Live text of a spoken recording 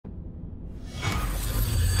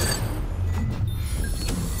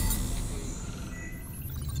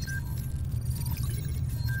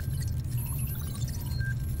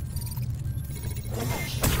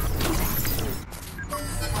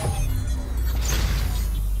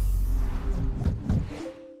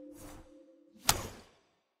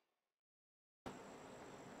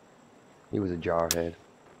He was a jarhead.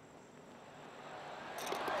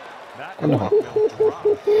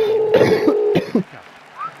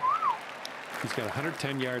 He's got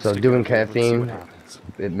 110 yards So to doing go. Let's see what caffeine, happens.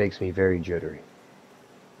 it makes me very jittery.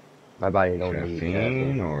 My body don't need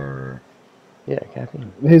caffeine. Or Yeah,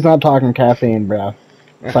 caffeine. He's not talking caffeine, bro.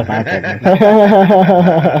 Suck my kidney.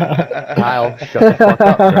 Kyle, shut the fuck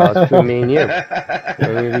up, bro. It's between me and you. You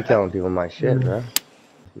don't need to be telling people my shit, bro.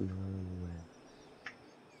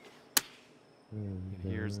 And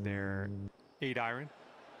here's their 8-iron.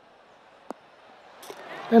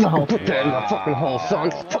 In the hole. Put that in the fucking hole, son.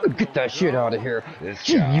 Fucking get that shit out of here. this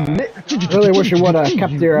guy. Really wish you would have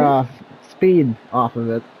kept your speed off of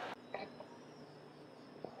it.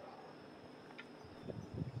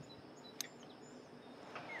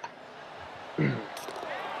 And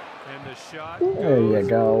the shot There you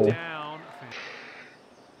go. down.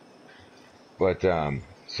 But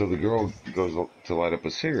so the girl goes to light up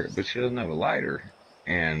a cigarette, but she doesn't have a lighter.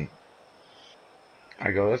 And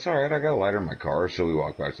I go, that's all right. I got a lighter in my car. So we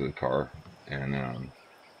walk back to the car, and I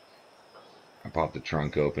pop the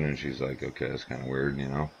trunk open, and she's like, okay, that's kind of weird, you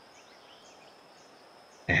know.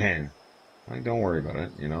 And I'm like, don't worry about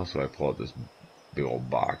it, you know. So I pull out this big old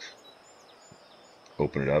box,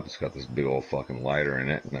 open it up. It's got this big old fucking lighter in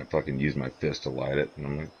it, and I fucking use my fist to light it. And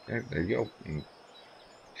I'm like, hey, there you go. And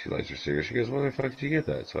she lights her cigarette. She goes, where the fuck did you get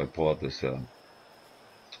that? So I pull out this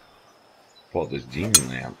genie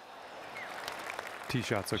lamp. Tee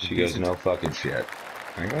shots looking She goes, decent. no fucking shit.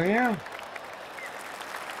 I go, yeah.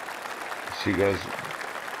 She goes,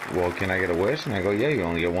 well, can I get a wish? And I go, yeah, you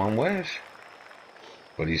only get one wish.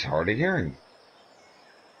 But he's hard of hearing.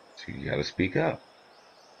 So you gotta speak up.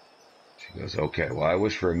 She goes, okay, well, I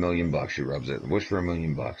wish for $1 million. She rubs it. Wish for $1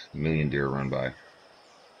 million. A million deer run by.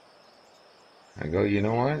 I go, you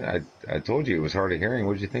know what? I told you it was hard of hearing.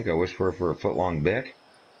 What'd you think? I wished for a foot-long bick?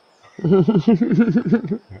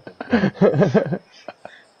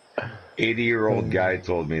 80-year-old guy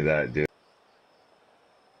told me that, dude.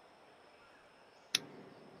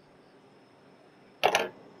 And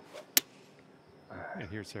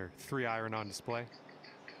here's her 3-iron on display.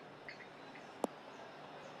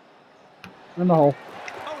 In the hole.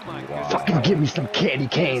 Oh my Wow. Fucking give me some candy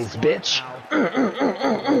canes, bitch.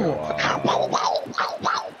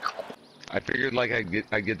 I figured like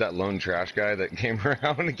I'd get that lone trash guy that came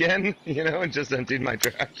around again, you know, and just emptied my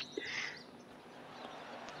trash.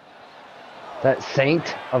 That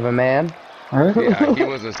saint of a man. Alright. Yeah, he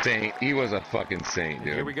was a saint. He was a fucking saint,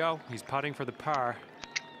 dude. Here we go. He's putting for the par.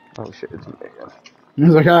 Oh shit, it's me again. He's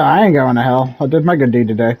like, I ain't going to hell. I did my good deed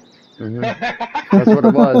today. That's what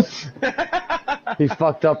it was. He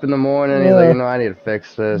fucked up in the morning. He's like, you know, I need to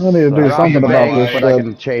fix this. I need to do something about this But I shit.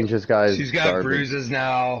 can change this guy's She's got garbage. bruises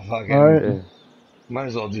now. Fucking. Alright. Yeah. Might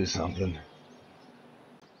as well do something.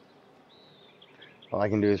 All I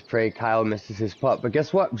can do is pray Kyle misses his putt. But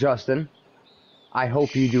guess what, Justin? I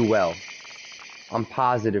hope you do well. I'm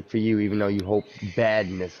positive for you, even though you hope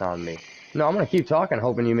badness on me. No, I'm gonna keep talking,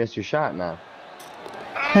 hoping you miss your shot now.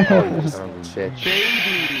 Oh, you son of a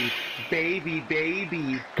bitch.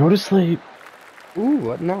 Baby. Go to sleep. Ooh,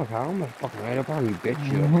 what? No, Kyle, I'm gonna fucking right up on you,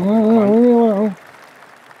 bitch. You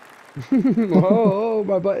oh,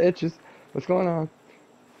 my butt itches. What's going on?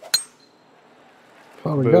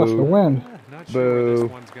 Probably gust the wind. Not sure where Boo.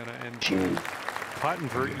 this one's gonna end. Putting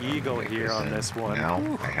for eagle here on this one. Now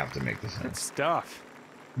Ooh, I have to make this in. good stuff.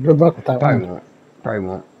 Good luck with that Probably one. won't. Probably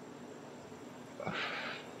won't.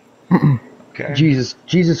 Okay.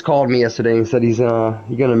 Jesus called me yesterday and said you're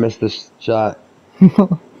gonna miss this shot.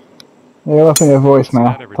 Yeah, left me a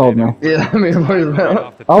voicemail. Told me. Yeah, I mean, what is Right that?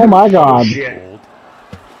 off the Oh top. my god. Shit.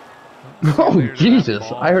 Oh, Jesus.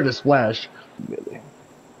 I heard a splash.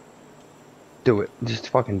 Do it. Just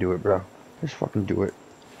fucking do it, bro. Just fucking do it.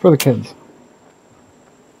 For the kids.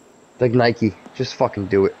 Like Nike. Just fucking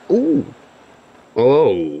do it. Ooh.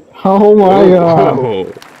 Oh. Oh my god.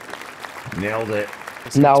 Oh. Nailed it.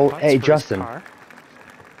 Now, Putts hey, for his Justin. par.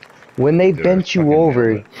 When they Dude, bent you fucking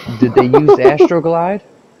over, nailed did they use Astroglide?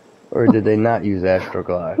 Or did they not use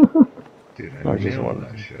Astroglide? Dude, I I just nailed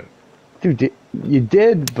wondered. that shit. Dude, you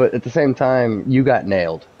did, but at the same time, you got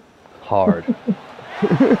nailed. Hard.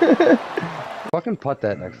 Fucking putt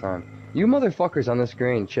that next time. You motherfuckers on this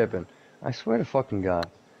green chipping. I swear to fucking God.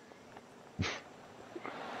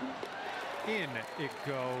 In it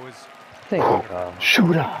goes. Thank you, Kyle.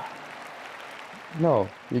 Shooter. No,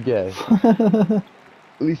 you're gay. At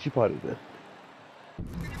least you putted it.